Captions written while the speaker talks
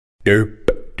Hey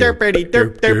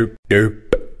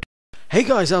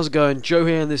guys, how's it going? Joe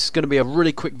here, and this is going to be a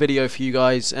really quick video for you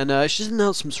guys, and it's just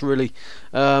announcements really.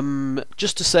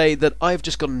 Just to say that I've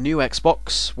just got a new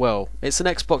Xbox. Well, it's an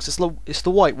Xbox, it's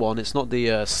the white one, it's not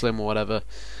the slim or whatever.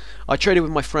 I traded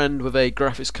with my friend with a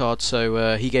graphics card,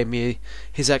 so he gave me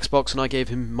his Xbox and I gave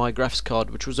him my graphics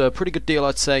card, which was a pretty good deal,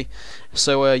 I'd say.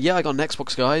 So yeah, I got an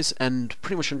Xbox, guys, and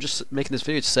pretty much I'm just making this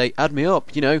video to say, add me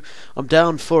up, you know. I'm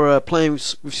down for playing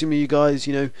with some of you guys,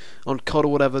 you know, on COD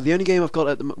or whatever. The only game I've got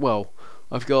at the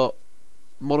I've got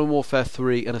Modern Warfare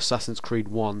 3 and Assassin's Creed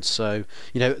 1, so,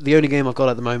 you know, the only game I've got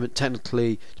at the moment,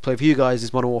 technically, to play with you guys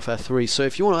is Modern Warfare 3, so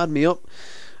if you want to add me up,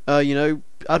 you know,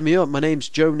 add me up. My name's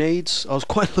JoeNades. I was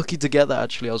quite lucky to get that,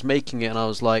 actually. I was making it and I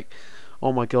was like,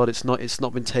 oh my god, it's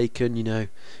not been taken, you know,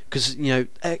 because, you know,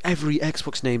 every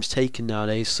Xbox name's taken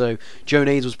nowadays, so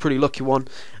JoeNades was a pretty lucky one.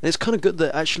 And it's kind of good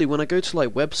that, actually, when I go to, like,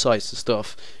 websites and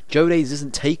stuff, JoeNades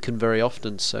isn't taken very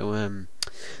often, so,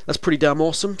 that's pretty damn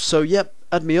awesome. So, yep,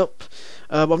 add me up.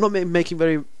 I've not been making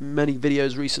very many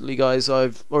videos recently, guys.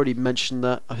 I've already mentioned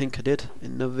that. I think I did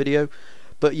in another video.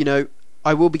 But, you know,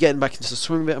 I will be getting back into the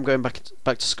swing of it. I'm going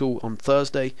back to school on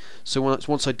Thursday. So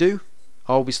once I do,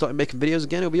 I'll be starting making videos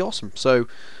again. It'll be awesome. So,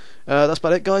 that's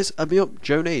about it, guys. Add me up,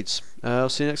 JoeNades. I'll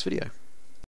see you next video.